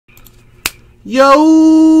Yo!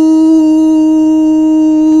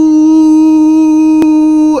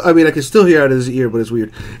 I mean, I can still hear out of his ear, but it's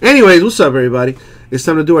weird. Anyways, what's up, everybody? It's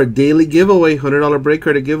time to do our daily giveaway, $100 break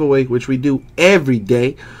credit giveaway, which we do every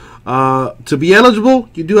day. To be eligible,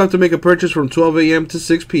 you do have to make a purchase from 12 a.m. to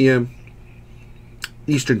 6 p.m.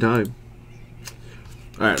 Eastern Time.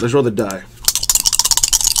 All right, let's roll the die.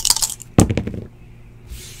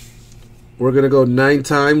 We're going to go 9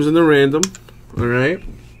 times in the random. All right.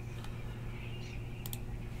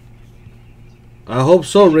 I hope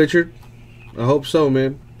so, Richard. I hope so,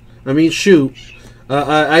 man. I mean, shoot.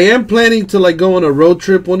 I am planning to like go on a road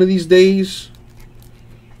trip one of these days.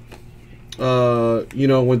 You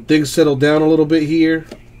know, when things settle down a little bit here.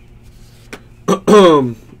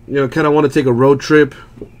 You know, kind of want to take a road trip,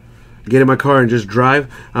 get in my car and just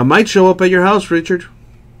drive. I might show up at your house, Richard.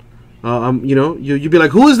 You know, you'd be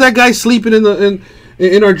like, "Who is that guy sleeping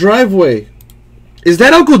in our driveway? Is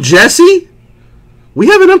that Uncle Jesse? We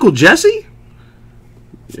have an Uncle Jesse?"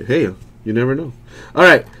 Hey, you never know. All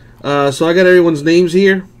right, so I got everyone's names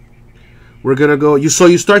here. We're gonna go. So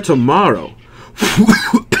you start tomorrow.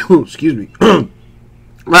 Excuse me.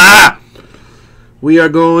 We are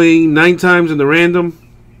going 9 times in the random.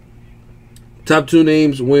 Top 2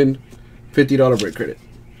 names win $50 break credit.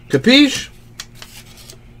 Capiche?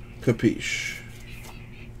 Capiche.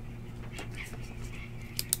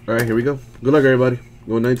 All right, here we go. Good luck, everybody.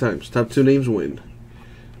 Going 9 times. Top 2 names win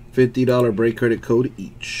 $50 break credit code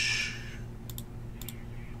each.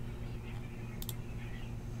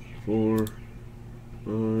 4,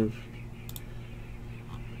 5,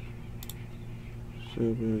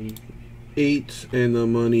 7, 8, and the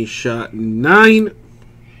money shot 9.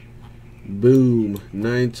 Boom.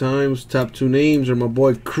 9 times. Top 2 names are my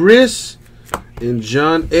boy Chris and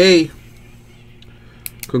John A.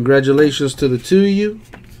 Congratulations to the 2 of you.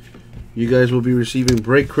 You guys will be receiving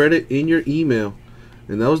break credit in your email.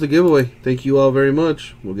 And that was the giveaway. Thank you all very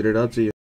much. We'll get it out to you.